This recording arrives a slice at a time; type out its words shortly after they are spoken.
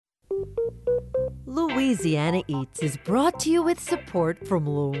Louisiana Eats is brought to you with support from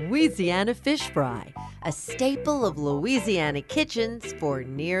Louisiana Fish Fry, a staple of Louisiana kitchens for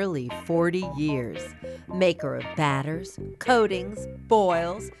nearly 40 years. Maker of batters, coatings,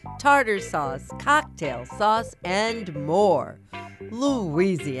 boils, tartar sauce, cocktail sauce, and more.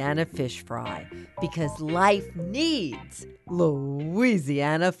 Louisiana Fish Fry, because life needs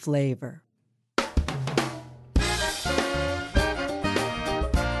Louisiana flavor.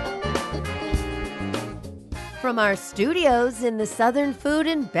 From our studios in the Southern Food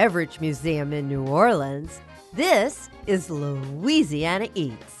and Beverage Museum in New Orleans, this is Louisiana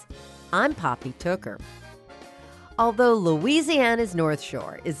Eats. I'm Poppy Tooker. Although Louisiana's North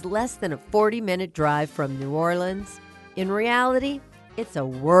Shore is less than a 40-minute drive from New Orleans, in reality, it's a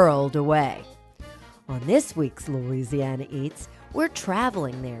world away. On this week's Louisiana Eats, we're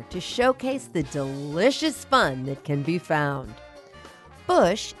traveling there to showcase the delicious fun that can be found.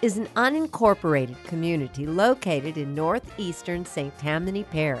 Bush is an unincorporated community located in northeastern St. Tammany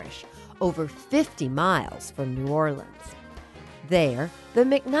Parish, over 50 miles from New Orleans. There, the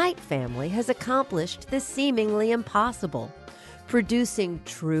McKnight family has accomplished the seemingly impossible, producing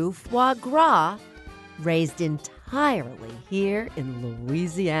true foie gras raised entirely here in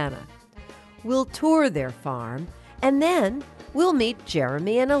Louisiana. We'll tour their farm, and then we'll meet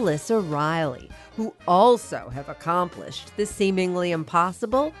Jeremy and Alyssa Riley, who also have accomplished the seemingly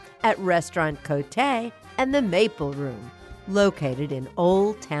impossible at Restaurant Côté and the Maple Room, located in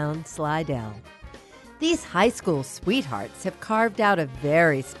Old Town Slidell. These high school sweethearts have carved out a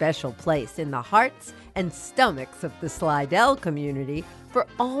very special place in the hearts and stomachs of the Slidell community for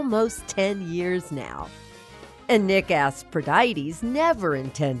almost 10 years now. And Nick Asphrodites never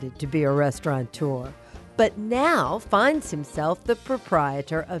intended to be a restaurateur, but now finds himself the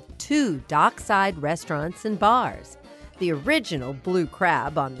proprietor of 2 dockside restaurants and bars, the original Blue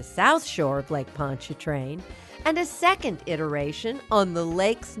Crab on the south shore of Lake Pontchartrain, and a second iteration on the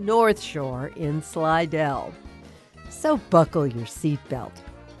lake's north shore in Slidell. So buckle your seatbelt.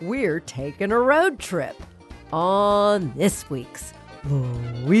 We're taking a road trip on this week's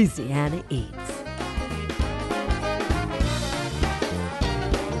Louisiana Eats.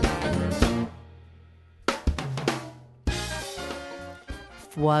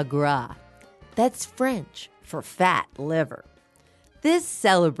 Foie gras. That's French for fat liver. This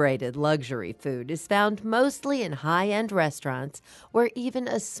celebrated luxury food is found mostly in high-end restaurants where even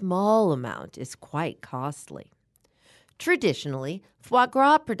a small amount is quite costly. Traditionally, foie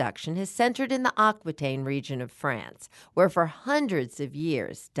gras production has centered in the Aquitaine region of France, where for hundreds of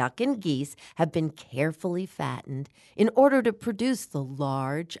years duck and geese have been carefully fattened in order to produce the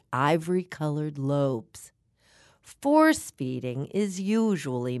large, ivory-colored lobes. Force feeding is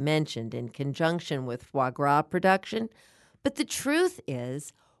usually mentioned in conjunction with foie gras production, but the truth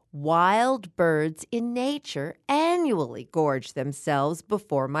is, wild birds in nature annually gorge themselves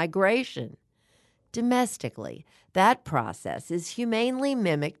before migration. Domestically, that process is humanely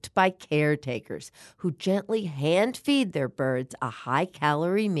mimicked by caretakers who gently hand-feed their birds a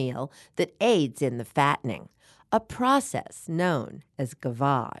high-calorie meal that aids in the fattening, a process known as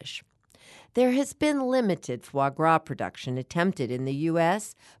gavage. There has been limited foie gras production attempted in the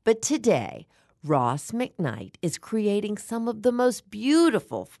U.S., but today, Ross McKnight is creating some of the most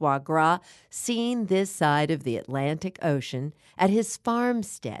beautiful foie gras seen this side of the Atlantic Ocean at his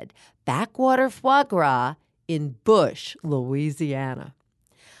farmstead, Backwater Foie Gras, in Bush, Louisiana.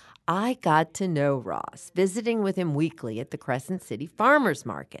 I got to know Ross, visiting with him weekly at the Crescent City Farmers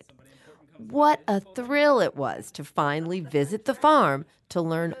Market. What a thrill it was to finally visit the farm to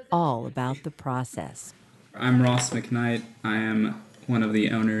learn all about the process. I'm Ross McKnight. I am one of the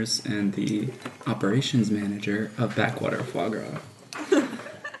owners and the operations manager of Backwater Foie Gras.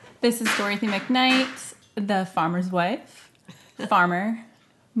 This is Dorothy McKnight, the farmer's wife, farmer,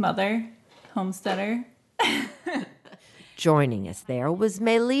 mother, homesteader. Joining us there was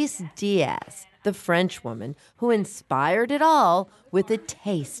Melise Diaz, the French woman who inspired it all with a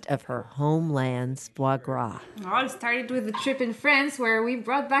taste of her homeland's foie gras. Well, it started with a trip in France where we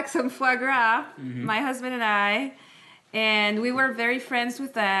brought back some foie gras, my husband and I, and we were very friends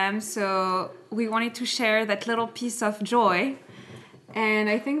with them, so we wanted to share that little piece of joy. And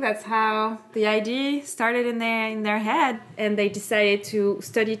I think that's how the idea started in their head, and they decided to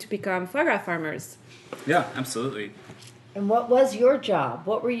study to become foie gras farmers. Yeah, absolutely. And what was your job?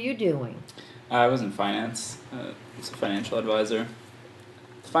 What were you doing? I was in finance. I was a financial advisor.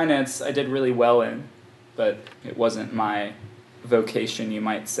 Finance I did really well in, but it wasn't my vocation, you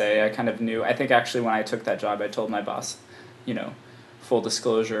might say. I kind of knew. I think actually when I took that job, I told my boss, full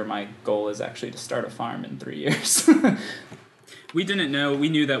disclosure, my goal is actually to start a farm in 3 years. we didn't know. We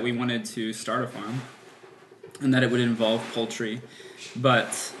knew that we wanted to start a farm and that it would involve poultry,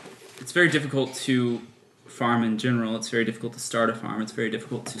 but it's very difficult to farm in general. It's very difficult to start a farm. It's very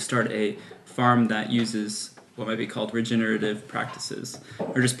difficult to start a farm that uses what might be called regenerative practices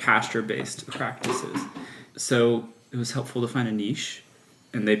or just pasture-based practices. So it was helpful to find a niche,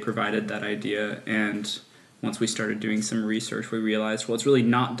 and they provided that idea. And once we started doing some research, we realized, well, it's really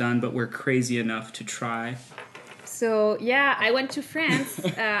not done, but we're crazy enough to try. So yeah, I went to France.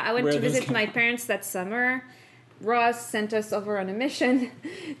 I went to visit my parents that summer. Ross sent us over on a mission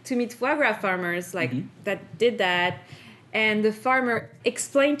to meet foie gras farmers that did that. And the farmer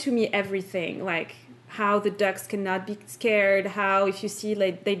explained to me everything, like how the ducks cannot be scared, how if you see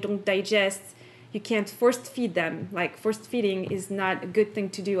like they don't digest, you can't force feed them. Like forced feeding is not a good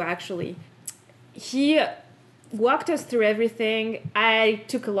thing to do, actually. He walked us through everything. I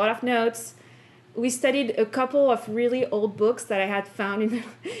took a lot of notes. We studied a couple of really old books that I had found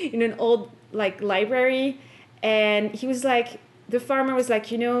in an old like library. And he was like, the farmer was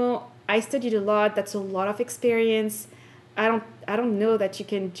like, I studied a lot. That's a lot of experience. I don't know that you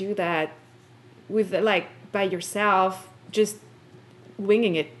can do that with like by yourself, just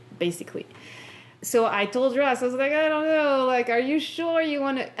winging it basically. So I told Ross, I was like, I don't know, like, are you sure you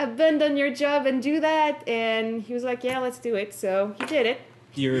want to abandon your job and do that? And he was like, yeah, let's do it. So he did it.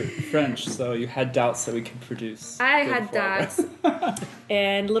 You're French, so you had doubts that we could produce. I had doubts.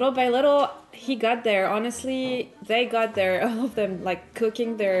 And little by little, he got there. Honestly, they got there. All of them, like,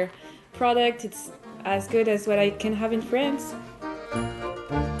 cooking their product. It's as good as what I can have in France.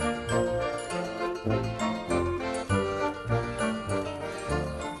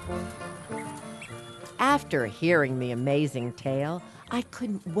 After hearing the amazing tale, I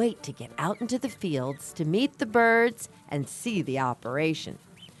couldn't wait to get out into the fields to meet the birds and see the operation.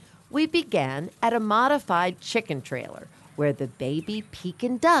 We began at a modified chicken trailer where the baby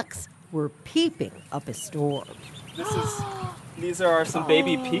Pekin ducks were peeping up a storm. These are some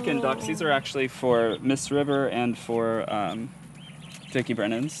baby Pekin ducks. These are actually for Miss River and for Dickie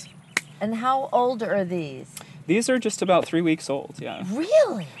Brennan's. And how old are these? These are just about 3 weeks old, yeah.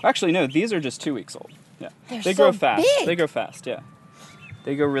 Really? Actually, no, these are just 2 weeks old. Yeah. They so grow fast. big. They grow fast, yeah.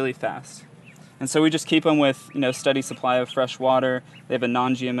 They go really fast. And so we just keep them with, steady supply of fresh water. They have a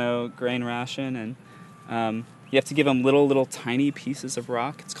non-GMO grain ration, and you have to give them little tiny pieces of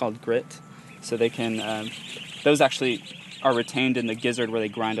rock. It's called grit. So they can, those actually are retained in the gizzard where they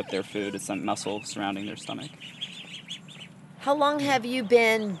grind up their food. It's some muscle surrounding their stomach. How long have you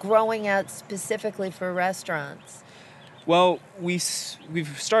been growing out specifically for restaurants? Well, we've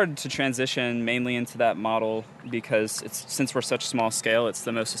started to transition mainly into that model because since we're such small scale, it's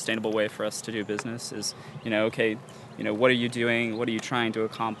the most sustainable way for us to do business is, what are you doing? What are you trying to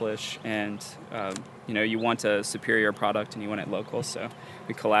accomplish? And, you want a superior product and you want it local. So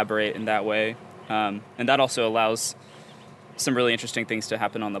we collaborate in that way. And that also allows some really interesting things to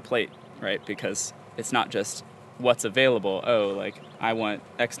happen on the plate, right? Because it's not just what's available. Oh, like I want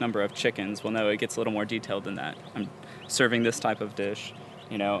X number of chickens. Well, no, it gets a little more detailed than that. I'm serving this type of dish,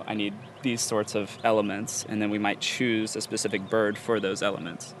 I need these sorts of elements, and then we might choose a specific bird for those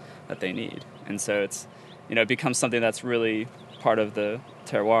elements that they need. And so it's, it becomes something that's really part of the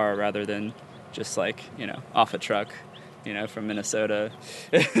terroir rather than just like, off a truck, from Minnesota.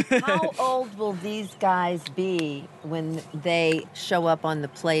 How old will these guys be when they show up on the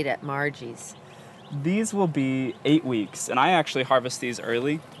plate at Margie's? These will be 8 weeks, and I actually harvest these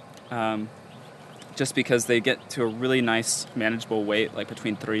early. Just because they get to a really nice, manageable weight, like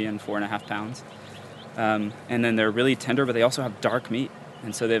between 3 and 4.5 pounds. And then they're really tender, but they also have dark meat.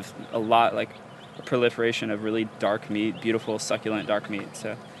 And so they have a proliferation of really dark meat, beautiful, succulent dark meat.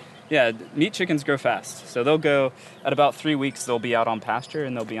 So, yeah, meat chickens grow fast. So they'll go, at about 3 weeks, they'll be out on pasture,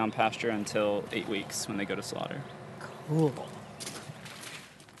 and they'll be on pasture until 8 weeks when they go to slaughter. Cool.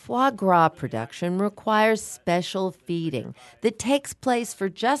 Foie gras production requires special feeding that takes place for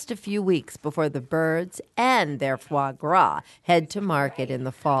just a few weeks before the birds and their foie gras head to market in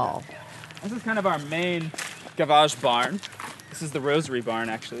the fall. This is kind of our main gavage barn. This is the rosary barn,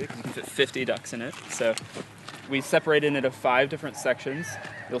 actually, because you can fit 50 ducks in it. So we separate it into 5 different sections.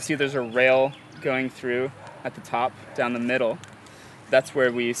 You'll see there's a rail going through at the top, down the middle. That's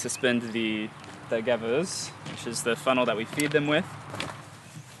where we suspend the gaveuse, which is the funnel that we feed them with.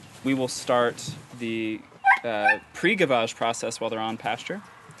 We will start the pre-gavage process while they're on pasture,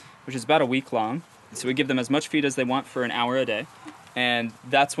 which is about a week long. So we give them as much feed as they want for an hour a day. And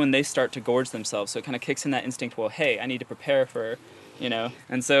that's when they start to gorge themselves. So it kind of kicks in that instinct, well, hey, I need to prepare for,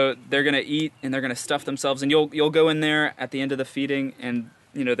 And so they're going to eat and they're going to stuff themselves. And you'll go in there at the end of the feeding and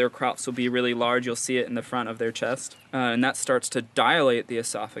their crops will be really large. You'll see it in the front of their chest. And that starts to dilate the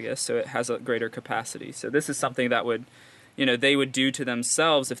esophagus, so it has a greater capacity. So this is something that would, they would do to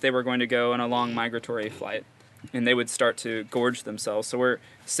themselves if they were going to go on a long migratory flight. And they would start to gorge themselves. So we're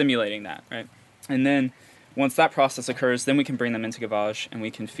simulating that, right? And then once that process occurs, then we can bring them into gavage and we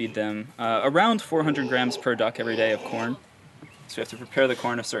can feed them around 400 grams per duck every day of corn. So we have to prepare the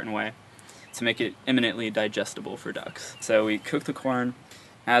corn a certain way to make it eminently digestible for ducks. So we cook the corn,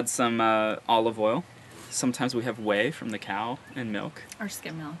 add some olive oil. Sometimes we have whey from the cow and milk. Or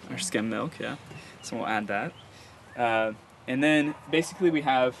skim milk. Or skim milk, yeah. So we'll add that. And then basically we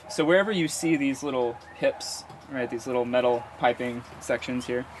have, so wherever you see these little hips, right, these little metal piping sections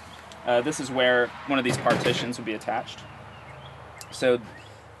here, this is where one of these partitions would be attached. So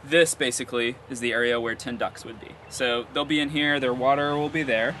this basically is the area where 10 ducks would be. So they'll be in here, their water will be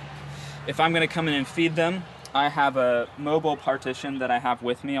there. If I'm going to come in and feed them, I have a mobile partition that I have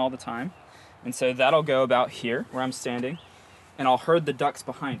with me all the time. And so that'll go about here where I'm standing, and I'll herd the ducks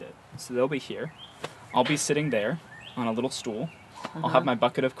behind it. So they'll be here. I'll be sitting there on a little stool. I'll have my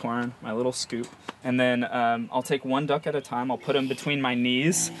bucket of corn, my little scoop, and then I'll take one duck at a time. I'll put them between my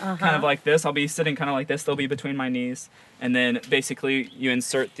knees, kind of like this. I'll be sitting kind of like this. They'll be between my knees. And then basically you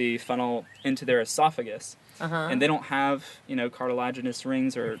insert the funnel into their esophagus. And they don't have, cartilaginous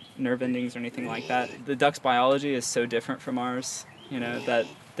rings or nerve endings or anything like that. The duck's biology is so different from ours, that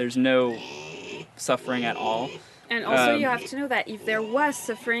there's no suffering at all. And also you have to know that if there was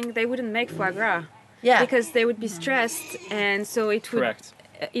suffering, they wouldn't make foie gras. Yeah. Because they would be stressed, and so it would Correct.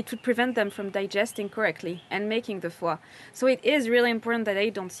 It would prevent them from digesting correctly and making the foie. So it is really important that they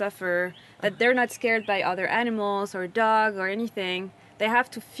don't suffer, that they're not scared by other animals or dog or anything. They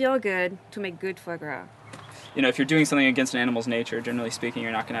have to feel good to make good foie gras. If you're doing something against an animal's nature, generally speaking,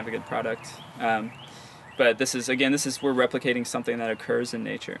 you're not going to have a good product. But this is we're replicating something that occurs in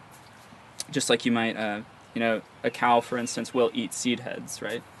nature. Just like you might, a cow, for instance, will eat seed heads,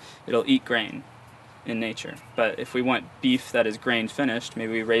 right? It'll eat grain in nature. But if we want beef that is grain finished,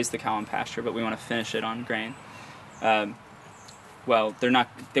 maybe we raise the cow in pasture, but we want to finish it on grain. Well,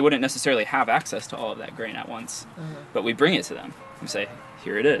 they wouldn't necessarily have access to all of that grain at once, but we bring it to them. We say,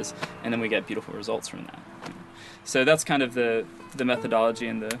 here it is, and then we get beautiful results from that. So that's kind of the methodology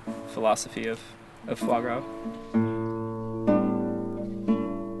and the philosophy of foie gras.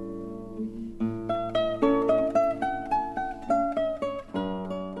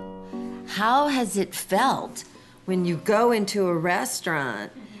 How has it felt when you go into a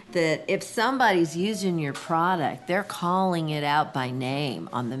restaurant that if somebody's using your product, they're calling it out by name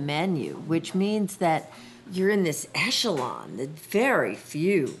on the menu, which means that you're in this echelon that very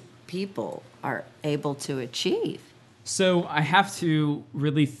few people are able to achieve? So I have to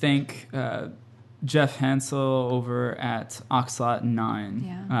really thank Jeff Hansel over at Oxalot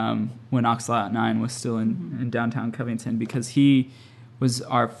 9, when Oxalot 9 was still in downtown Covington, because he was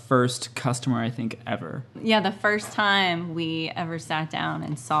our first customer, I think, ever. Yeah, the first time we ever sat down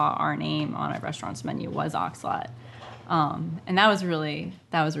and saw our name on a restaurant's menu was Oxalot. And that was really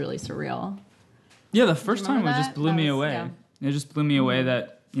surreal. Yeah, the first time it just blew That me was- away. yeah. It just blew me away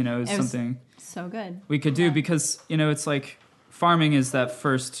that, it was something so good. we could do because, it's like farming is that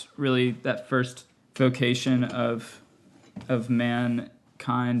first vocation of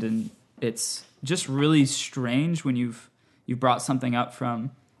mankind, and it's just really strange when you've brought something up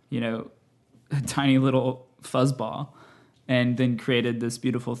from, a tiny little fuzzball and then created this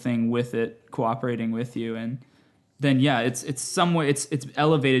beautiful thing with it cooperating with you. And then, it's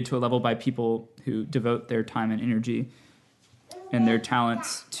elevated to a level by people who devote their time and energy and their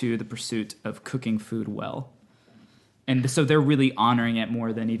talents to the pursuit of cooking food well. And so they're really honoring it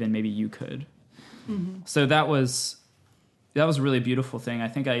more than even maybe you could. Mm-hmm. So that was a really beautiful thing. I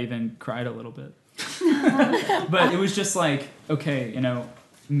think I even cried a little bit. But it was just like, okay,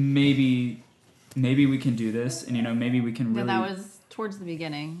 maybe we can do this, and maybe we can really. Yeah, that was towards the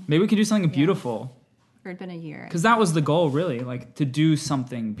beginning. Maybe we can do something beautiful. It had been a year. Because that was the goal, really, like to do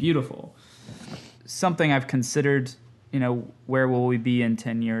something beautiful. Something I've considered, where will we be in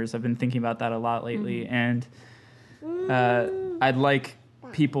 10 years? I've been thinking about that a lot lately, and I'd like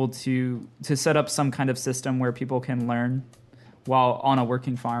people to set up some kind of system where people can learn while on a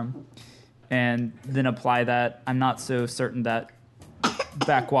working farm, and then apply that. I'm not so certain that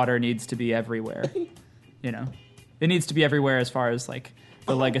backwater needs to be everywhere. It needs to be everywhere as far as like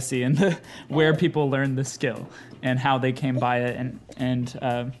the legacy and the where people learn the skill and how they came by it,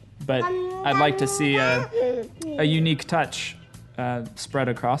 but I'd like to see a unique touch spread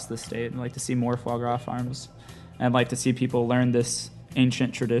across the state. I'd like to see more foie gras farms. I'd like to see people learn this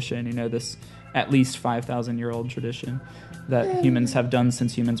ancient tradition, this at least 5,000-year-old tradition that humans have done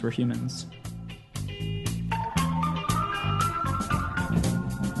since humans were humans.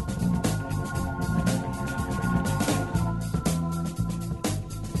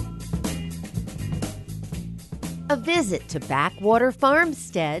 A visit to Backwater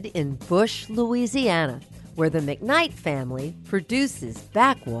Farmstead in Bush, Louisiana, where the McKnight family produces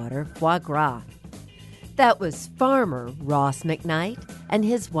backwater foie gras. That was farmer Ross McKnight and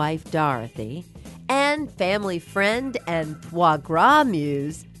his wife Dorothy, and family friend and foie gras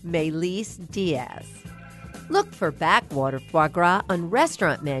muse Maylise Diaz. Look for backwater foie gras on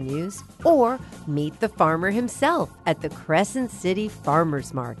restaurant menus or meet the farmer himself at the Crescent City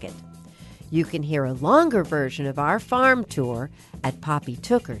Farmers Market. You can hear a longer version of our farm tour at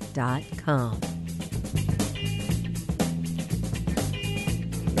poppytooker.com.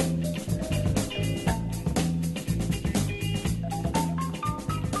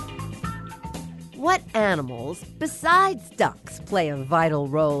 What animals besides ducks play a vital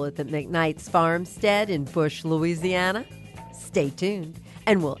role at the McKnight's farmstead in Bush, Louisiana? Stay tuned,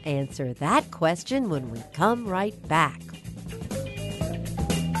 and we'll answer that question when we come right back.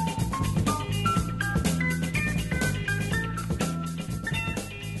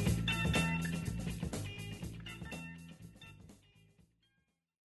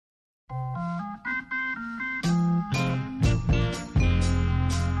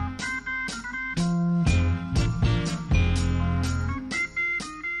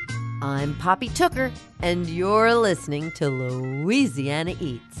 I'm Poppy Tooker, and you're listening to Louisiana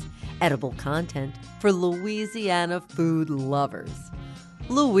Eats, edible content for Louisiana food lovers.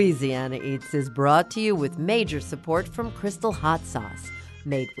 Louisiana Eats is brought to you with major support from Crystal Hot Sauce,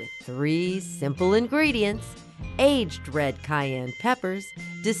 made with 3 simple ingredients: aged red cayenne peppers,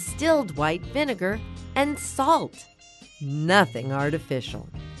 distilled white vinegar, and salt. Nothing artificial.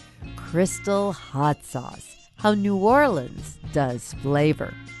 Crystal Hot Sauce, how New Orleans does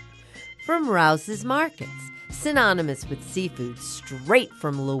flavor. From Rouse's Markets, synonymous with seafood straight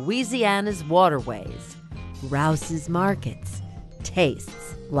from Louisiana's waterways. Rouse's Markets,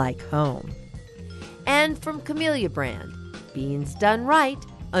 tastes like home. And from Camellia Brand, beans done right,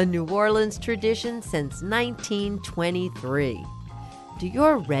 a New Orleans tradition since 1923. Do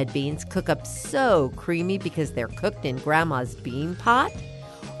your red beans cook up so creamy because they're cooked in Grandma's bean pot?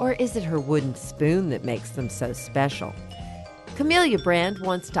 Or is it her wooden spoon that makes them so special? Camellia Brand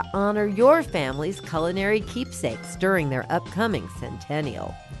wants to honor your family's culinary keepsakes during their upcoming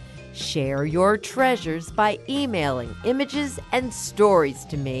centennial. Share your treasures by emailing images and stories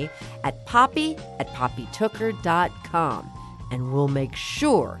to me at poppy@poppytooker.com, and we'll make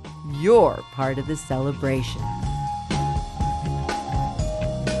sure you're part of the celebration.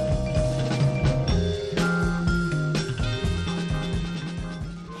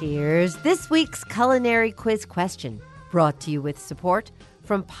 Here's this week's culinary quiz question, brought to you with support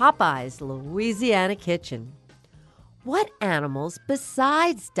from Popeye's Louisiana Kitchen. What animals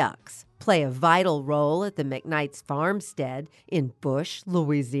besides ducks play a vital role at the McKnight's farmstead in Bush,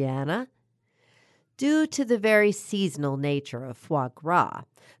 Louisiana? Due to the very seasonal nature of foie gras,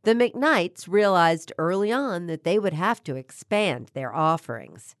 the McKnights realized early on that they would have to expand their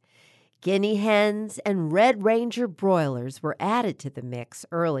offerings. Guinea hens and Red Ranger broilers were added to the mix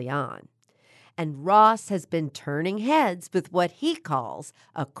early on. And Ross has been turning heads with what he calls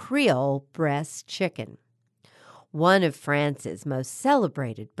a Creole breast chicken. One of France's most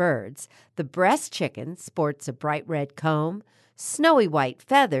celebrated birds, the breast chicken sports a bright red comb, snowy white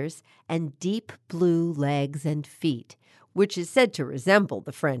feathers, and deep blue legs and feet, which is said to resemble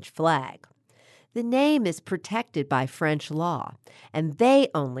the French flag. The name is protected by French law, and they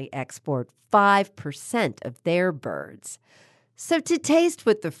only export 5% of their birds. So to taste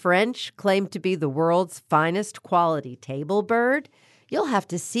what the French claim to be the world's finest quality table bird, you'll have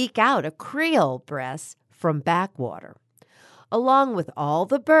to seek out a Creole breast from Backwater. Along with all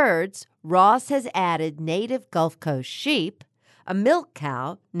the birds, Ross has added native Gulf Coast sheep, a milk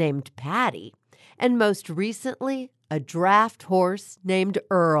cow named Patty, and most recently, a draft horse named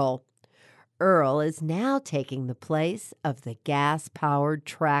Earl. Earl is now taking the place of the gas-powered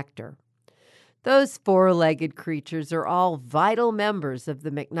tractor. Those 4-legged creatures are all vital members of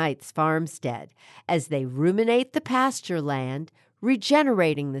the McKnight's farmstead as they ruminate the pasture land,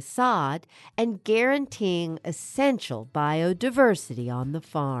 regenerating the sod, and guaranteeing essential biodiversity on the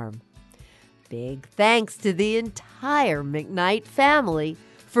farm. Big thanks to the entire McKnight family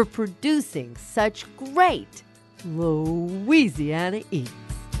for producing such great Louisiana Eats.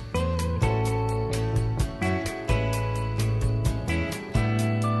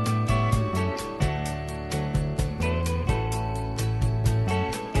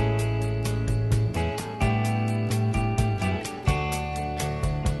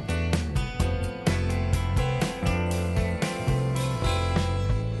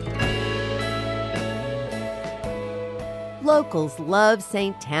 Locals love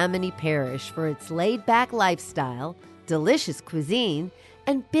St. Tammany Parish for its laid-back lifestyle, delicious cuisine,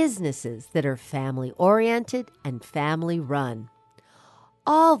 and businesses that are family-oriented and family-run.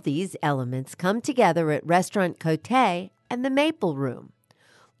 All these elements come together at Restaurant Côté and the Maple Room.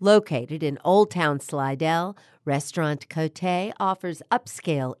 Located in Old Town Slidell, Restaurant Côté offers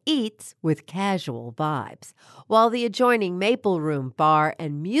upscale eats with casual vibes, while the adjoining Maple Room bar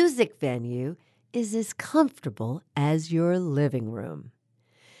and music venue is as comfortable as your living room.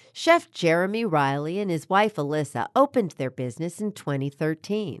 Chef Jeremy Riley and his wife Alyssa opened their business in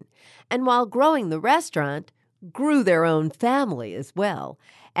 2013, and while growing the restaurant, grew their own family as well,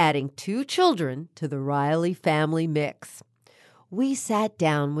 adding 2 children to the Riley family mix. We sat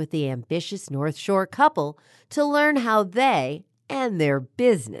down with the ambitious North Shore couple to learn how they and their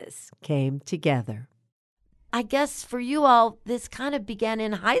business came together. I guess for you all, this kind of began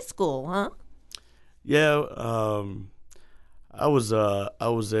in high school, huh? Yeah, I was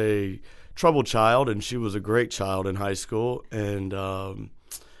a troubled child, and she was a great child in high school. And her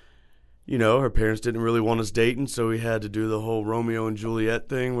parents didn't really want us dating, so we had to do the whole Romeo and Juliet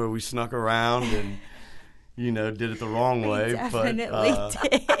thing where we snuck around and did it the wrong way. Definitely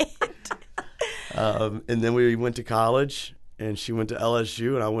did. And then we went to college, and she went to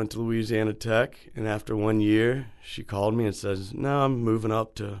LSU, and I went to Louisiana Tech. And after 1 year, she called me and says, "No, I'm moving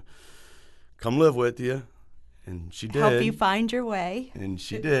up to come live with you." And she did. Help you find your way. And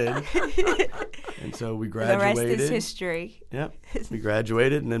she did. And so we graduated. The rest is history. Yep. We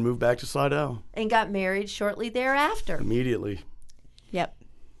graduated and then moved back to Slidell. And got married shortly thereafter. Immediately. Yep.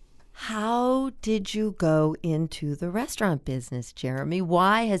 How did you go into the restaurant business, Jeremy?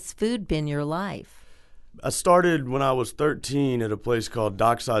 Why has food been your life? I started when I was 13 at a place called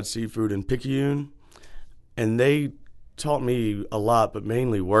Dockside Seafood in Picayune. And they taught me a lot, but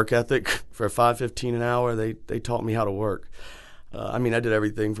mainly work ethic. For $5.15 an hour, they taught me how to work. I did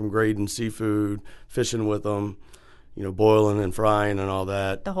everything from grading seafood, fishing with them, boiling and frying and all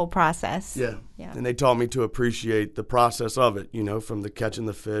that. The whole process. Yeah. And they taught me to appreciate the process of it, from the catching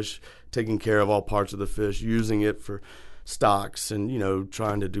the fish, taking care of all parts of the fish, using it for stocks and,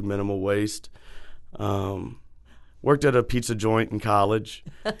 trying to do minimal waste. Worked at a pizza joint in college.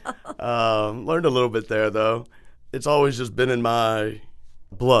 Learned a little bit there, though. It's always just been in my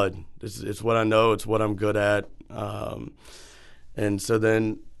blood. It's what I know. It's what I'm good at. And so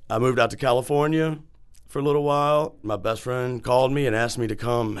then I moved out to California for a little while. My best friend called me and asked me to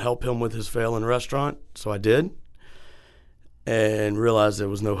come help him with his failing restaurant. So I did and realized there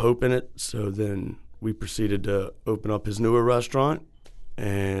was no hope in it. So then we proceeded to open up his newer restaurant.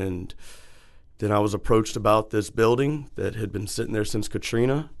 And then I was approached about this building that had been sitting there since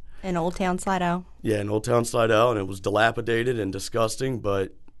Katrina. In Old Town Slidell. Yeah, in Old Town Slidell, and it was dilapidated and disgusting,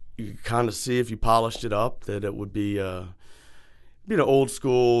 but you could kind of see if you polished it up that it would be an old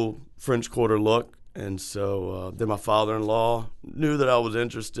school French Quarter look. And so then my father-in-law knew that I was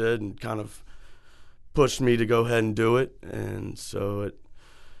interested and kind of pushed me to go ahead and do it. And so at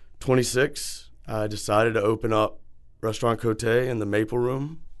 26, I decided to open up Restaurant Côté in the Maple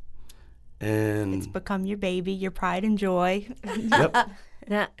Room. And it's become your baby, your pride and joy. Yep.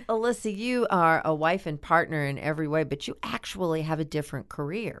 Now, Alyssa, you are a wife and partner in every way, but you actually have a different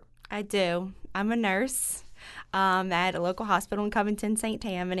career. I do. I'm a nurse at a local hospital in Covington, St.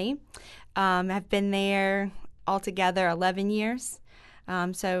 Tammany. I've been there altogether 11 years.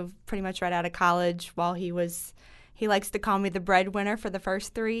 So pretty much right out of college while he likes to call me the breadwinner for the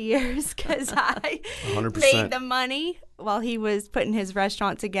first 3 years because I 100%. made the money while he was putting his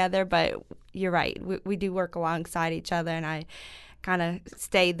restaurant together. But you're right. We do work alongside each other, and I kind of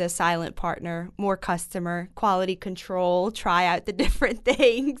stay the silent partner, more customer, quality control, try out the different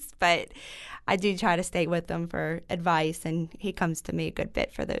things. But I do try to stay with him for advice, and he comes to me a good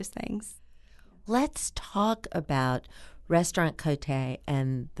bit for those things. Let's talk about Restaurant Côté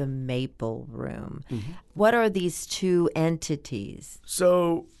and the Maple Room. Mm-hmm. What are these two entities?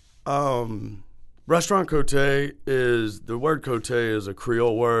 So, Restaurant Côté the word Côté is a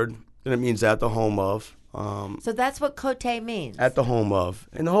Creole word, and it means at the home of. So that's what Côté means. At the home of.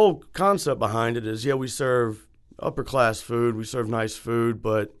 And the whole concept behind it is, we serve upper class food, we serve nice food,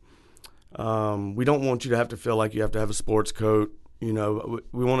 but we don't want you to have to feel like you have to have a sports coat. We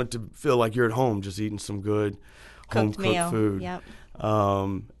want it to feel like you're at home just eating some good home-cooked food. Yep.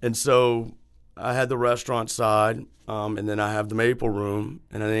 And so I had the restaurant side, and then I have the Maple Room.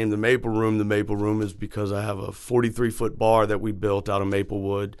 And I named the Maple Room is because I have a 43-foot bar that we built out of maple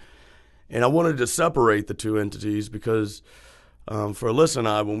wood. And I wanted to separate the two entities because for Alyssa and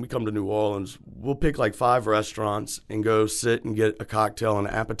I, when we come to New Orleans, we'll pick like 5 restaurants and go sit and get a cocktail and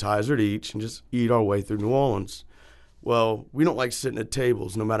an appetizer at each and just eat our way through New Orleans. Well, we don't like sitting at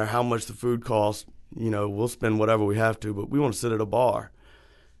tables. No matter how much the food costs, we'll spend whatever we have to, but we want to sit at a bar.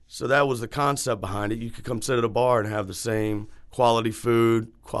 So that was the concept behind it. You could come sit at a bar and have the same quality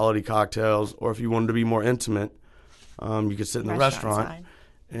food, quality cocktails, or if you wanted to be more intimate, you could sit in the restaurant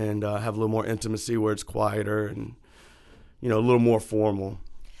and have a little more intimacy where it's quieter and, a little more formal.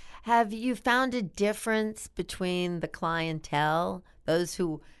 Have you found a difference between the clientele, those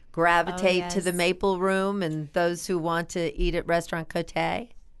who gravitate to the Maple Room and those who want to eat at Restaurant Côté?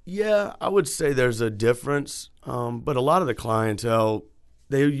 Yeah, I would say there's a difference, but a lot of the clientele,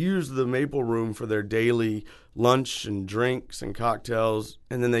 they use the Maple Room for their daily lunch and drinks and cocktails,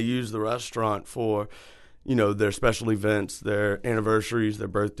 and then they use the restaurant for, their special events, their anniversaries, their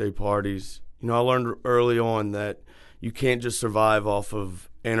birthday parties. I learned early on that you can't just survive off of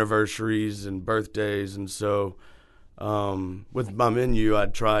anniversaries and birthdays, and so with my menu, I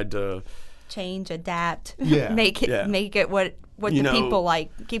tried to change, adapt, make it what the people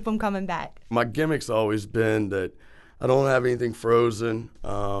like, keep them coming back. My gimmick's always been that I don't have anything frozen.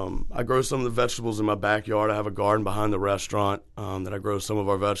 I grow some of the vegetables in my backyard. I have a garden behind the restaurant that I grow some of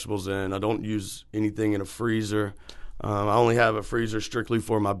our vegetables in. I don't use anything in a freezer. I only have a freezer strictly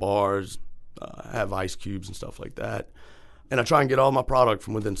for my bars. I have ice cubes and stuff like that. And I try and get all my product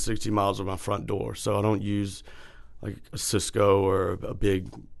from within 60 miles of my front door. So I don't use like a Cisco or a big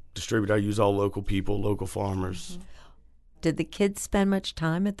distributor. I use all local people, local farmers. Mm-hmm. Did the kids spend much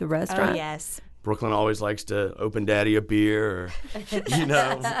time at the restaurant? Oh, yes. Brooklyn always likes to open Daddy a beer, or she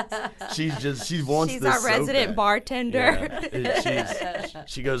wants. She's this our resident bartender. Yeah.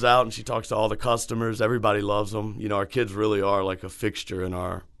 She goes out and she talks to all the customers. Everybody loves them. Our kids really are like a fixture in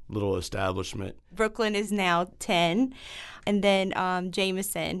our little establishment. Brooklyn is now 10. And then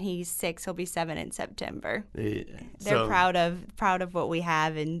Jameson, he's 6. He'll be 7 in September. Yeah. They're proud of what we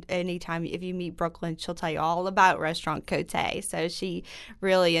have. And anytime if you meet Brooklyn, she'll tell you all about Restaurant Côté. So she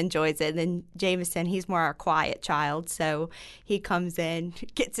really enjoys it. And then Jameson, he's more a quiet child. So he comes in,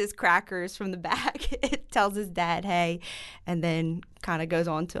 gets his crackers from the back, tells his dad, hey, and then kind of goes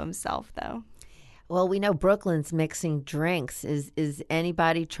on to himself, though. Well, we know Brooklyn's mixing drinks. Is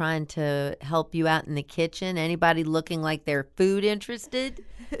anybody trying to help you out in the kitchen? Anybody looking like they're food interested?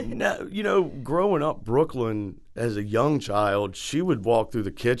 No, growing up Brooklyn as a young child, she would walk through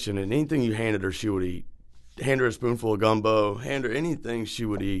the kitchen and anything you handed her, she would eat. Hand her a spoonful of gumbo, hand her anything, she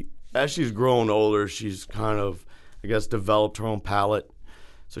would eat. As she's grown older, she's kind of, I guess, developed her own palate.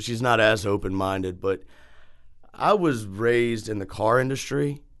 So she's not as open-minded. But I was raised in the car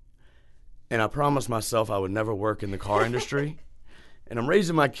industry. And I promised myself I would never work in the car industry. And I'm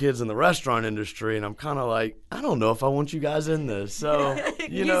raising my kids in the restaurant industry, and I'm kind of like, I don't know if I want you guys in this. So,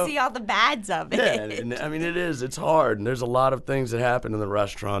 you see all the bads of it. Yeah, and I mean, it's hard. And there's a lot of things that happen in the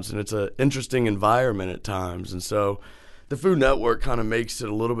restaurants, and it's an interesting environment at times. And so the Food Network kind of makes it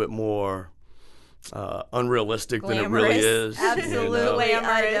a little bit more unrealistic glamorous. Than it really is. Absolutely.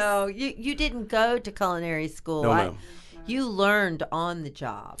 I know. You didn't go to culinary school. No. You learned on the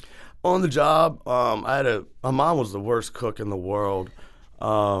job. On the job, my mom was the worst cook in the world,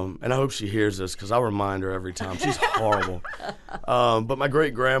 and I hope she hears this because I remind her every time. She's horrible. But my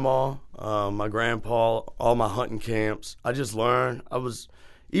great-grandma, my grandpa, all my hunting camps, I just learned.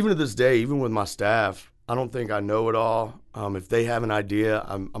 Even to this day, even with my staff, I don't think I know it all. If they have an idea,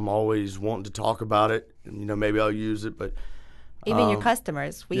 I'm always wanting to talk about it, and maybe I'll use it. But even your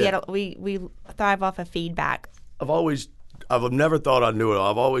customers, we thrive off of feedback. I've never thought I knew it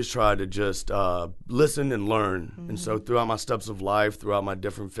all. I've always tried to just listen and learn. Mm-hmm. And so throughout my steps of life, throughout my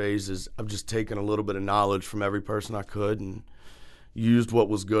different phases, I've just taken a little bit of knowledge from every person I could and used what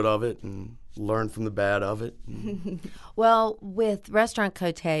was good of it and learned from the bad of it. Well, with Restaurant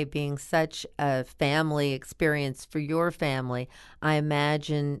Côté being such a family experience for your family, I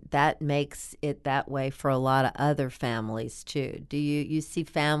imagine that makes it that way for a lot of other families too. Do you see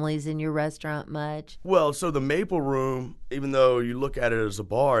families in your restaurant much? Well, so the Maple Room, even though you look at it as a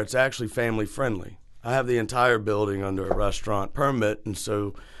bar, it's actually family friendly. I have the entire building under a restaurant permit, and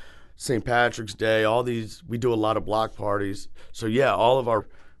so St. Patrick's Day, we do a lot of block parties. So yeah, all of our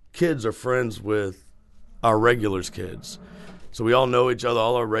kids are friends with our regulars' kids. So we all know each other.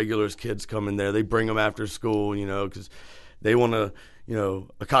 All our regulars' kids come in there. They bring them after school, because they want a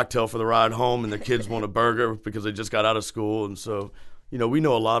cocktail for the ride home, and the kids want a burger because they just got out of school. And so, we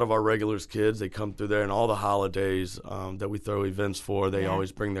know a lot of our regulars' kids. They come through there, and all the holidays that we throw events for, they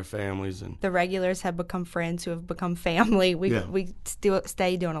always bring their families. And the regulars have become friends who have become family. We still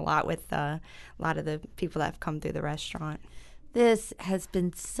stay doing a lot with a lot of the people that have come through the restaurant. This has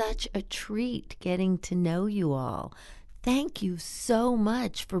been such a treat getting to know you all. Thank you so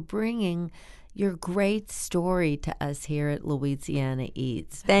much for bringing your great story to us here at Louisiana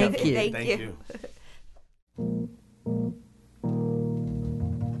Eats. Thank you. Thank Thank you. you.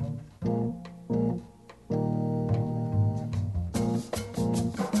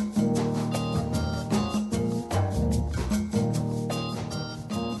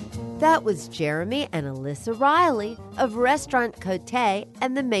 That was Jeremy and Alyssa Riley of Restaurant Cote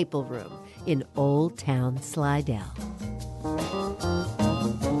and the Maple Room in Old Town Slidell.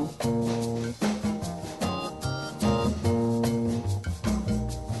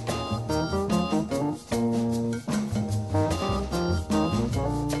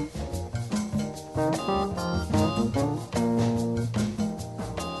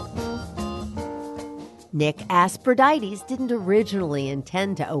 Nick Asperides didn't originally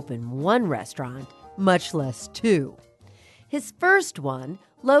intend to open one restaurant, much less two. His first one,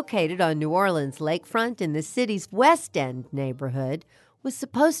 located on New Orleans lakefront in the city's West End neighborhood, was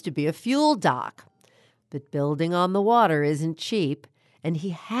supposed to be a fuel dock. But building on the water isn't cheap, and he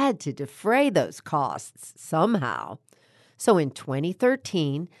had to defray those costs somehow. So in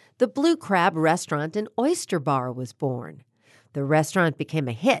 2013, the Blue Crab Restaurant and Oyster Bar was born. The restaurant became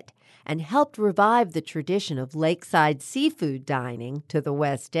a hit and helped revive the tradition of lakeside seafood dining to the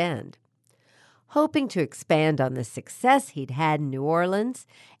West End. Hoping to expand on the success he'd had in New Orleans,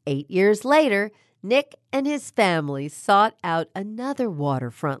 8 years later, Nick and his family sought out another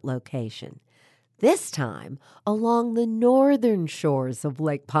waterfront location, this time along the northern shores of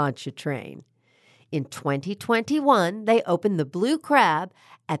Lake Pontchartrain. In 2021, they opened the Blue Crab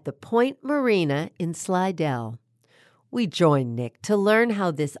at the Point Marina in Slidell. We joined Nick to learn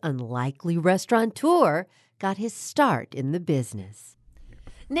how this unlikely restaurateur got his start in the business.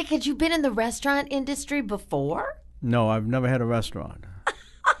 Nick, had you been in the restaurant industry before? No, I've never had a restaurant.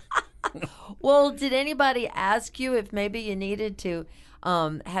 Well, did anybody ask you if maybe you needed to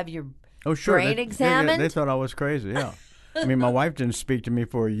have your Oh, sure. brain examined? They thought I was crazy, yeah. I mean, my wife didn't speak to me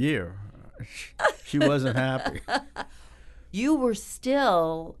for a year. She wasn't happy. You were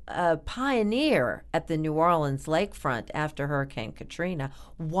still a pioneer at the New Orleans lakefront after Hurricane Katrina.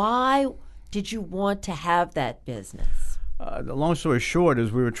 Why did you want to have that business? The long story short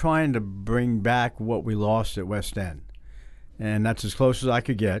is we were trying to bring back what we lost at West End. And that's as close as I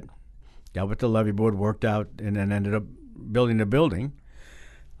could get. Got with the levee board, worked out, and then ended up building the building.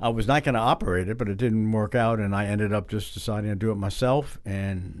 I was not going to operate it, but it didn't work out, and I ended up just deciding to do it myself.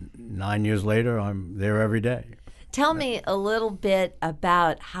 And 9 years later, I'm there every day. Tell me a little bit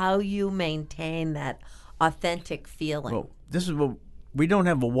about how you maintain that authentic feeling. Well, this is what we don't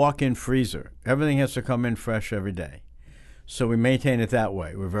have a walk-in freezer. Everything has to come in fresh every day. So we maintain it that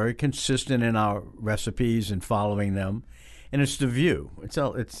way. We're very consistent in our recipes and following them. And it's the view.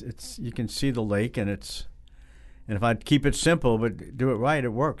 It's you can see the lake, and if I keep it simple but do it right, it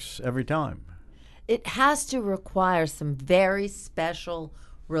works every time. It has to require some very special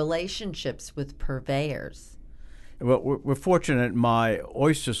relationships with purveyors. Well, we're fortunate. My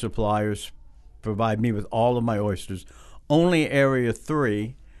oyster suppliers provide me with all of my oysters. Only Area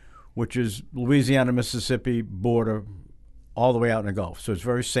 3, which is Louisiana, Mississippi border, all the way out in the Gulf. So it's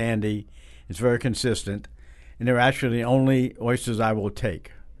very sandy. It's very consistent. And they're actually the only oysters I will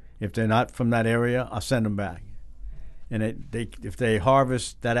take. If they're not from that area, I'll send them back. And if they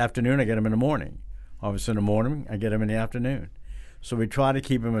harvest that afternoon, I get them in the morning. Harvest in the morning, I get them in the afternoon. So we try to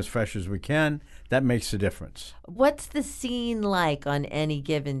keep them as fresh as we can. That makes a difference. What's the scene like on any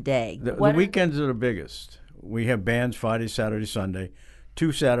given day? The weekends are the biggest. We have bands Friday, Saturday, Sunday,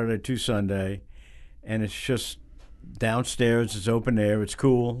 2 Saturday, 2 Sunday, and it's just downstairs. It's open air. It's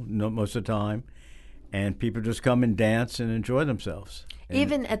cool most of the time, and people just come and dance and enjoy themselves. And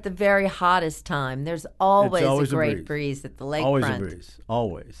even at the very hottest time, there's always a great breeze at the lakefront. Always a breeze,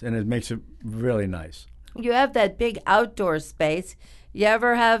 always, and it makes it really nice. You have that big outdoor space. You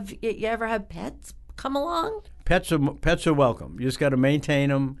ever have pets come along? Pets are welcome. You just got to maintain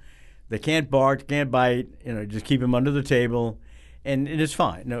them. They can't bark, can't bite. Just keep them under the table, and it's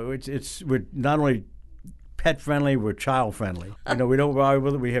fine. No, we're not only pet friendly, we're child friendly. We don't bother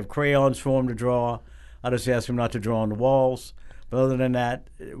with it. We have crayons for them to draw. I just ask them not to draw on the walls. But other than that,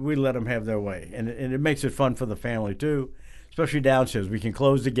 we let them have their way, and it makes it fun for the family too, especially downstairs. We can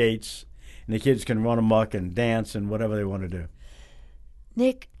close the gates, and the kids can run amok and dance and whatever they want to do.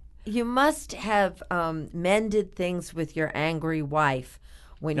 Nick, you must have mended things with your angry wife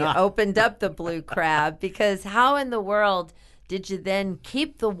when you opened up the Blue Crab, because how in the world did you then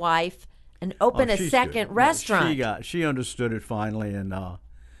keep the wife and open a second restaurant? She understood it finally, and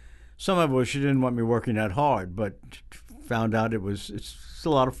some of it was she didn't want me working that hard, but found out it's a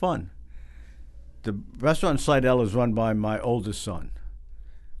lot of fun. The restaurant in Slidell is run by my oldest son.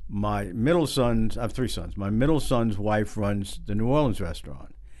 my middle son's, I have 3 sons. My middle son's wife runs the New Orleans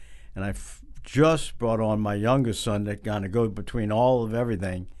restaurant. And I just brought on my youngest son that kind of goes between all of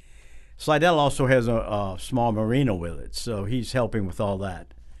everything. Slidell also has a small marina with it, so he's helping with all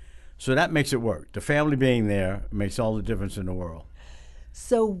that. So that makes it work. The family being there makes all the difference in the world.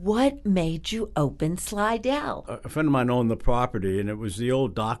 So what made you open Slidell? A friend of mine owned the property, and it was the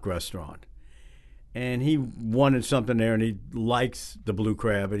old Dock restaurant. And he wanted something there, and he likes the Blue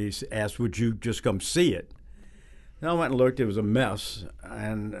Crab, and he asked, would you just come see it? And I went and looked. It was a mess.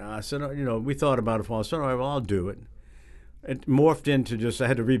 And I said, we thought about it for a while. I said, all right, well, I'll do it. It morphed into I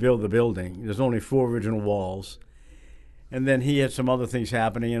had to rebuild the building. There's only 4 original walls. And then he had some other things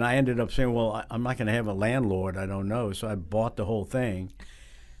happening, and I ended up saying, well, I'm not going to have a landlord. I don't know. So I bought the whole thing.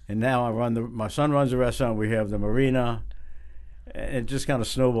 And now my son runs the restaurant. We have the marina. And it just kind of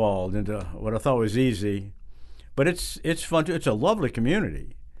snowballed into what I thought was easy. But it's fun, too. It's a lovely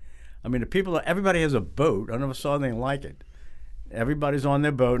community. I mean, everybody has a boat. I never saw anything like it. Everybody's on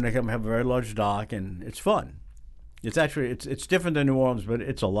their boat, and they have a very large dock, and it's fun. It's actually it's different than New Orleans, but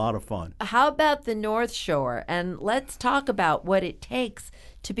it's a lot of fun. How about the North Shore? And let's talk about what it takes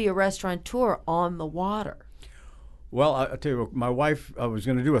to be a restaurateur on the water. Well, I'll tell you what, my wife was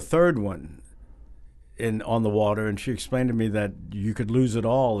going to do a third one on the water, and she explained to me that you could lose it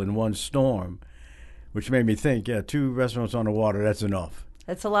all in one storm, which made me think, 2 restaurants on the water, that's enough.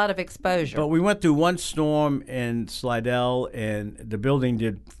 That's a lot of exposure. But we went through one storm in Slidell, and the building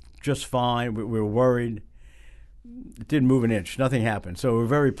did just fine. We were worried. It didn't move an inch. Nothing happened. So we're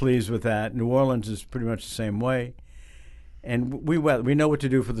very pleased with that. New Orleans is pretty much the same way. And we know what to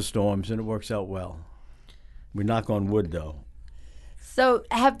do for the storms, and it works out well. We knock on wood, though. So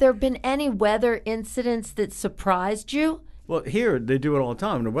have there been any weather incidents that surprised you? Well, here they do it all the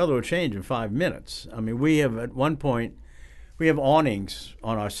time. The weather will change in 5 minutes. I mean, at one point, we have awnings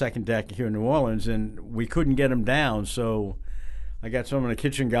on our second deck here in New Orleans, and we couldn't get them down, so I got some of the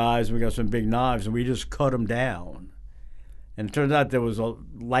kitchen guys, and we got some big knives, and we just cut them down. And it turns out there was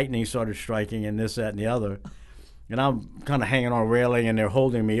lightning started striking and this, that, and the other. And I'm kind of hanging on a railing, and they're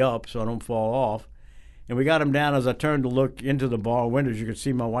holding me up so I don't fall off. And we got them down. As I turned to look into the bar windows, you could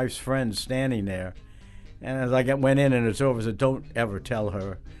see my wife's friends standing there. And as I went in and it's over, I said, don't ever tell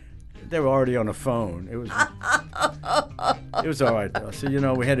her. They were already on the phone. It was all right, though.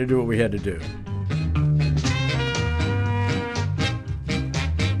 So, we had to do what we had to do.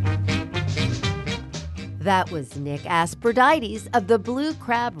 That was Nick Asprodite of the Blue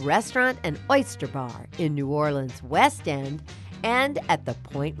Crab Restaurant and Oyster Bar in New Orleans' West End and at the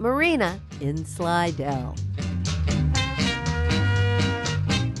Point Marina in Slidell.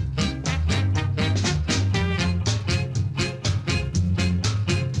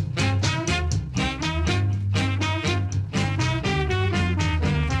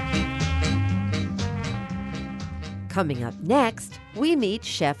 Coming up next, we meet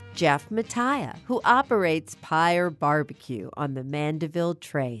Chef Jeff Mattia, who operates Pyre Barbecue on the Mandeville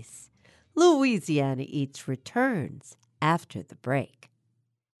Trace. Louisiana Eats returns after the break.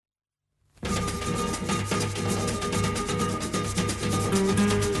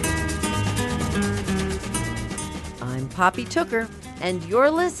 I'm Poppy Tooker, and you're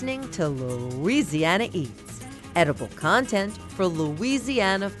listening to Louisiana Eats, edible content for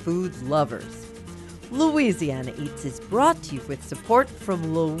Louisiana food lovers. Louisiana Eats is brought to you with support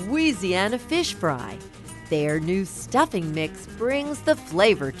from Louisiana Fish Fry. Their new stuffing mix brings the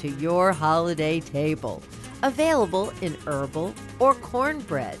flavor to your holiday table. Available in herbal or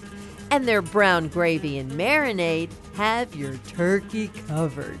cornbread. And their brown gravy and marinade have your turkey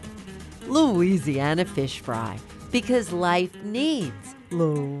covered. Louisiana Fish Fry, because life needs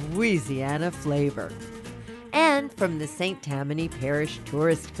Louisiana flavor. And from the St. Tammany Parish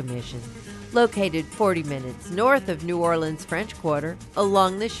Tourist Commission, located 40 minutes north of New Orleans French Quarter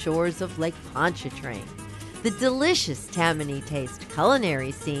along the shores of Lake Pontchartrain. The delicious Tammany Taste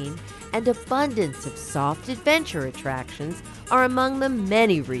culinary scene and abundance of soft adventure attractions are among the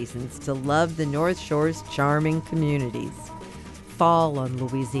many reasons to love the North Shore's charming communities. Fall on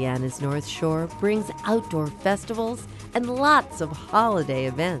Louisiana's North Shore brings outdoor festivals and lots of holiday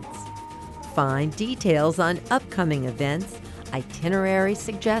events. Find details on upcoming events, itinerary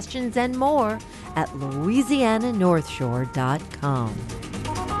suggestions, and more at louisiananorthshore.com.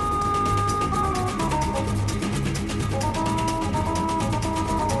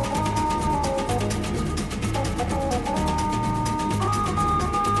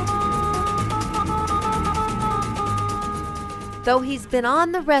 Though he's been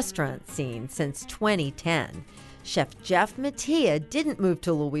on the restaurant scene since 2010, Chef Jeff Mattia didn't move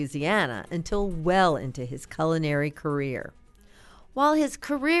to Louisiana until well into his culinary career. While his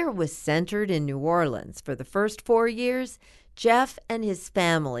career was centered in New Orleans for the first 4 years, Jeff and his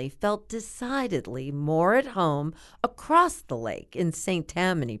family felt decidedly more at home across the lake in St.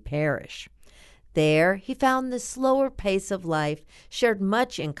 Tammany Parish. There, he found the slower pace of life shared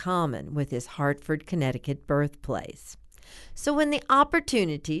much in common with his Hartford, Connecticut birthplace. So when the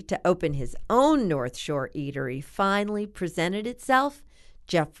opportunity to open his own North Shore eatery finally presented itself,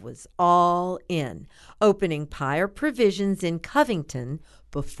 Jeff was all in, opening Pyre Provisions in Covington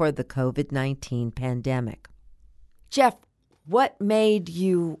before the COVID-19 pandemic. Jeff, what made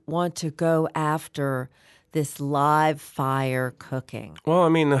you want to go after this live fire cooking? Well, I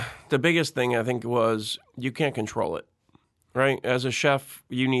mean, the biggest thing I think was you can't control it, right? As a chef,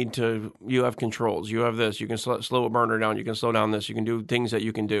 you have controls. You have this. You can slow a burner down. You can slow down this. You can do things that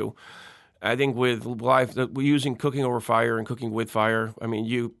you can do. I think with using cooking over fire and cooking with fire, I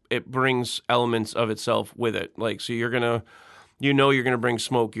mean, it brings elements of itself with it. Like, so you're gonna bring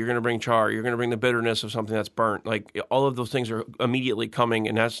smoke, you're gonna bring char, you're gonna bring the bitterness of something that's burnt. Like, all of those things are immediately coming,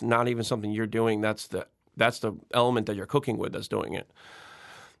 and that's not even something you're doing. That's the element that you're cooking with that's doing it.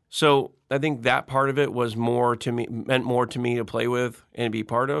 So I think that part of it meant more to me to play with and be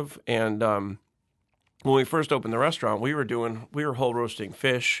part of. And when we first opened the restaurant, we were whole roasting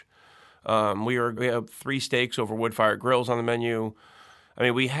fish. We had 3 steaks over wood fire grills on the menu. I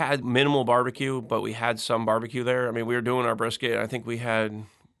mean, we had minimal barbecue, but we had some barbecue there. I mean, we were doing our brisket. I think we had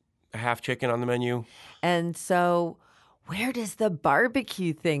a half chicken on the menu. And so where does the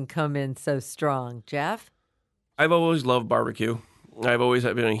barbecue thing come in so strong, Jeff? I've always loved barbecue. I've always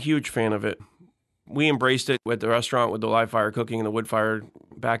been a huge fan of it. We embraced it with the restaurant, with the live fire cooking and the wood fire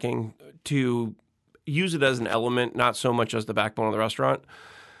backing, to use it as an element, not so much as the backbone of the restaurant.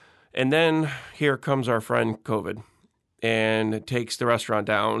 And then here comes our friend COVID, and it takes the restaurant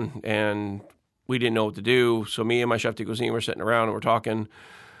down, and we didn't know what to do. So me and my chef de cuisine were sitting around and we're talking.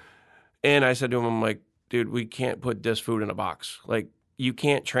 And I said to him, I'm like, dude, we can't put this food in a box. Like, you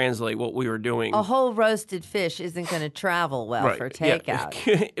can't translate what we were doing. A whole roasted fish isn't going to travel well for takeout.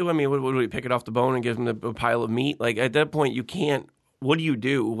 Yeah. I mean, would we pick it off the bone and give them a pile of meat? Like, at that point, you can't. What do you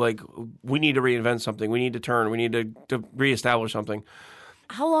do? Like, we need to reinvent something. We need to turn. We need to reestablish something.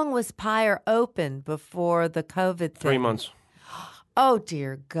 How long was Pyre open before the COVID thing? 3 months. Oh,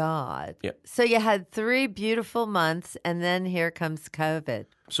 dear God. Yeah. So you had 3 beautiful months, and then here comes COVID.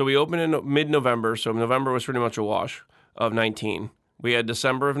 So we opened in mid-November. So November was pretty much a wash of 19. We had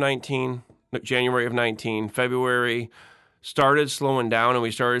December of 19, January of 19, February started slowing down, and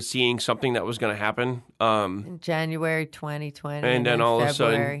we started seeing something that was going to happen. In January 2020. And then all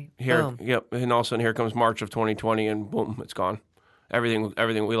February, of a sudden, boom. and all of a sudden here comes March of 2020, and boom, it's gone.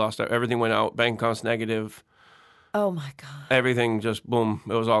 Everything we lost. Everything went out. Bank accounts negative. Oh my God. Everything just boom.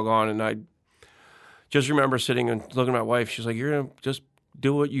 It was all gone. And I just remember sitting and looking at my wife. She's like, "You're gonna just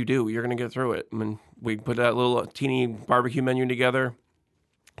do what you do. You're gonna get through it." And we put that little teeny barbecue menu together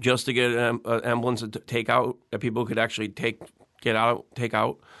just to get an emblance of takeout that people could actually take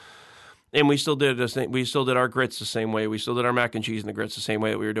out. And we still did we still did our grits the same way. We still did our mac and cheese and the grits the same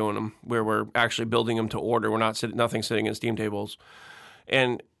way that we were doing them, where we're actually building them to order. We're not nothing sitting in steam tables.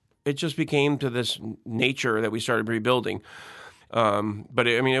 And it just became to this nature that we started rebuilding. But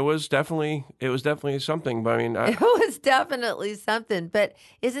it was definitely something. But I mean, it was definitely something. But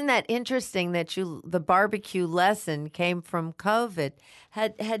isn't that interesting that the barbecue lesson came from COVID?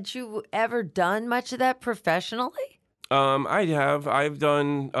 Had you ever done much of that professionally? I have. I've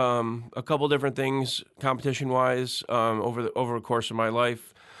done a couple different things competition-wise over the course of my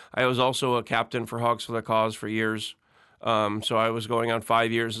life. I was also a captain for Hogs for the Cause for years. So I was going on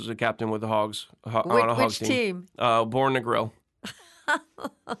 5 years as a captain with the Hogs on a Hogs team? Born to Grill.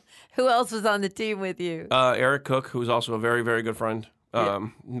 Who else was on the team with you? Eric Cook, who's also a very, very good friend.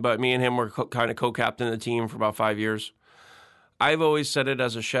 But me and him were kind of co-captain of the team for about 5 years. I've always said it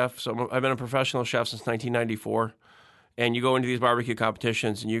as a chef. So I've been a professional chef since 1994. And you go into these barbecue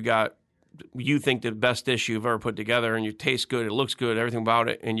competitions, and you think the best dish you've ever put together, and you taste good, it looks good, everything about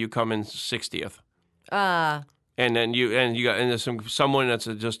it, and you come in 60th. And then there's someone that's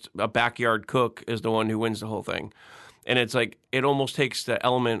just a backyard cook is the one who wins the whole thing. And it's like, it almost takes the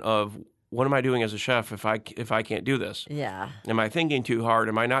element of, what am I doing as a chef if I can't do this? Yeah. Am I thinking too hard?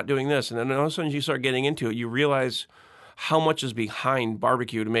 Am I not doing this? And then all of a sudden you start getting into it, you realize how much is behind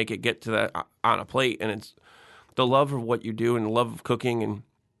barbecue to make it get to that on a plate. And it's the love of what you do and the love of cooking and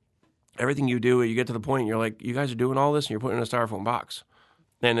everything you do. You get to the point, you're like, you guys are doing all this, and you're putting it in a styrofoam box.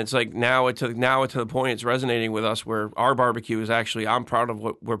 And it's like now it's to the point it's resonating with us where our barbecue is actually, I'm proud of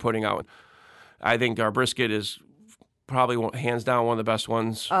what we're putting out. I think our brisket is probably hands down one of the best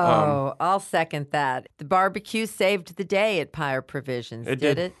ones. Oh, I'll second that. The barbecue saved the day at Pyre Provisions,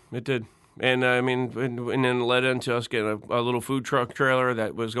 did it? It did. And I mean, and then led into us getting a little food truck trailer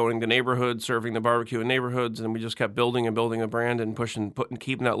that was going to neighborhoods, serving the barbecue in neighborhoods, and we just kept building and building a brand and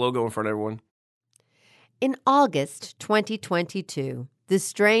keeping that logo in front of everyone. In August 2022, the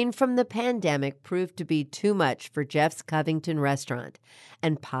strain from the pandemic proved to be too much for Jeff's Covington restaurant,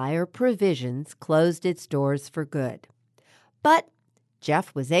 and Pyre Provisions closed its doors for good. But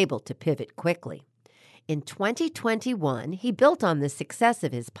Jeff was able to pivot quickly. In 2021, he built on the success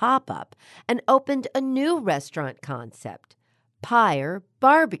of his pop-up and opened a new restaurant concept, Pyre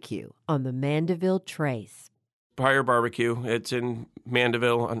Barbecue on the Mandeville Trace. Pyre Barbecue, it's in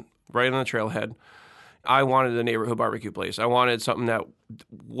Mandeville, right on the trailhead. I wanted a neighborhood barbecue place. I wanted something that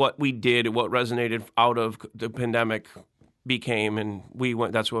what we did, what resonated out of the pandemic became, and we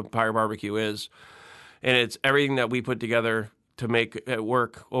went. That's what Pyre Barbecue is. And it's everything that we put together to make it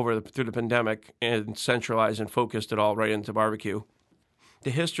work through the pandemic and centralized and focused it all right into barbecue.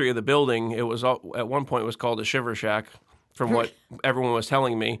 The history of the building, it was at one point it was called a Shiver Shack, from what everyone was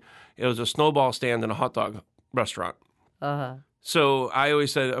telling me. It was a snowball stand and a hot dog restaurant. Uh-huh. So I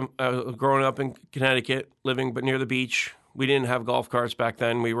always said, growing up in Connecticut, living but near the beach, we didn't have golf carts back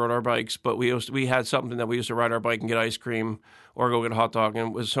then. We rode our bikes, but we had something that we used to ride our bike and get ice cream or go get a hot dog. And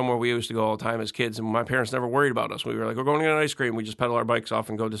it was somewhere we used to go all the time as kids. And my parents never worried about us. We were like, we're going to get ice cream. We just pedal our bikes off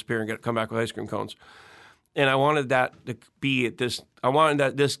and go disappear and come back with ice cream cones. And I wanted that to be at this. I wanted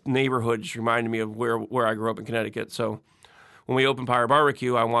that this neighborhood just reminded me of where I grew up in Connecticut. So when we opened Pyre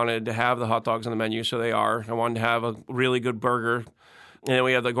Barbecue, I wanted to have the hot dogs on the menu, so they are. I wanted to have a really good burger. And then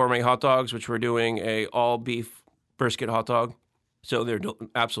we have the gourmet hot dogs, which we're doing a all-beef brisket hot dog. So they're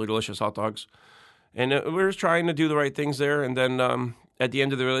absolutely delicious hot dogs. And we're just trying to do the right things there. And then at the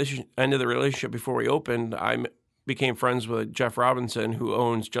end of the relationship before we opened, I became friends with Jeff Robinson, who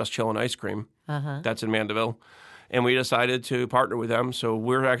owns Just Chillin' Ice Cream. Uh-huh. That's in Mandeville. And we decided to partner with them. So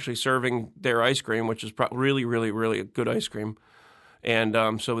we're actually serving their ice cream, which is really, really, really good ice cream. And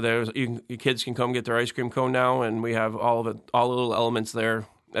so your kids can come get their ice cream cone now, and we have all the little elements there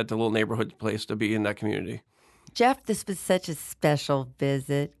at the little neighborhood place to be in that community. Jeff, this was such a special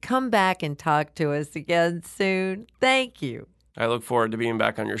visit. Come back and talk to us again soon. Thank you. I look forward to being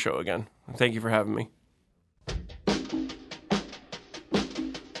back on your show again. Thank you for having me.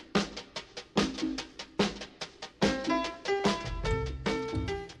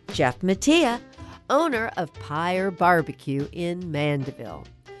 Jeff Mattia, owner of Pyre Barbecue in Mandeville.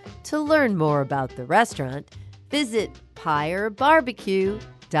 To learn more about the restaurant, visit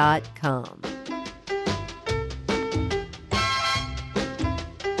pyrebarbecue.com.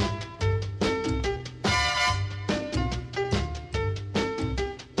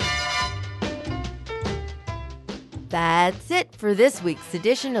 That's it for this week's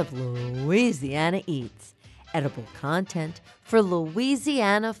edition of Louisiana Eats, edible content for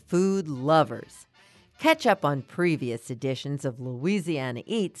Louisiana food lovers. Catch up on previous editions of Louisiana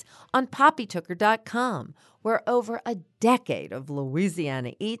Eats on poppytooker.com, where over a decade of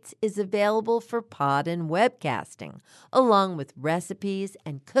Louisiana Eats is available for pod and webcasting, along with recipes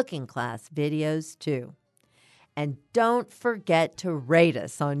and cooking class videos too. And don't forget to rate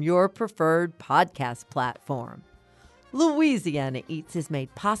us on your preferred podcast platform. Louisiana Eats is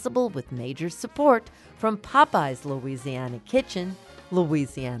made possible with major support from Popeye's Louisiana Kitchen,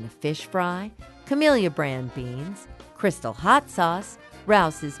 Louisiana Fish Fry, Camellia Brand Beans, Crystal Hot Sauce,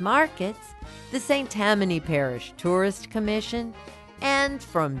 Rouse's Markets, the St. Tammany Parish Tourist Commission, and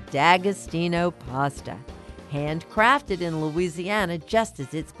from D'Agostino Pasta, handcrafted in Louisiana just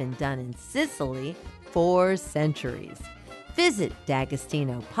as it's been done in Sicily for centuries. Visit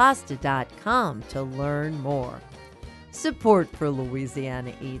d'agostinopasta.com to learn more. Support for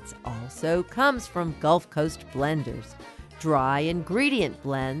Louisiana Eats also comes from Gulf Coast Blenders, dry ingredient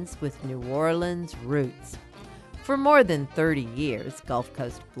blends with New Orleans roots. For more than 30 years, Gulf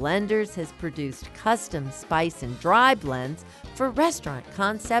Coast Blenders has produced custom spice and dry blends for restaurant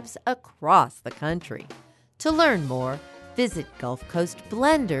concepts across the country. To learn more, visit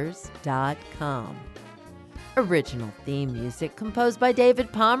gulfcoastblenders.com. Original theme music composed by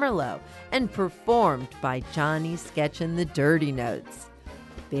David Pomerleau and performed by Johnny Sketchin' the Dirty Notes.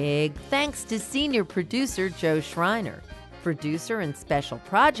 Big thanks to senior producer Joe Schreiner, producer and special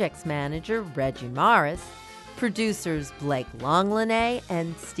projects manager Reggie Morris, producers Blake Longlinay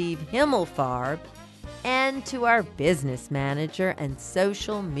and Steve Himmelfarb, and to our business manager and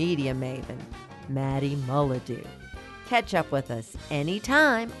social media maven, Maddie Mullidew. Catch up with us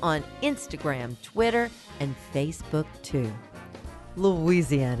anytime on Instagram, Twitter, and Facebook too.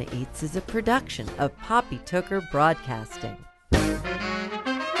 Louisiana Eats is a production of Poppy Tooker Broadcasting.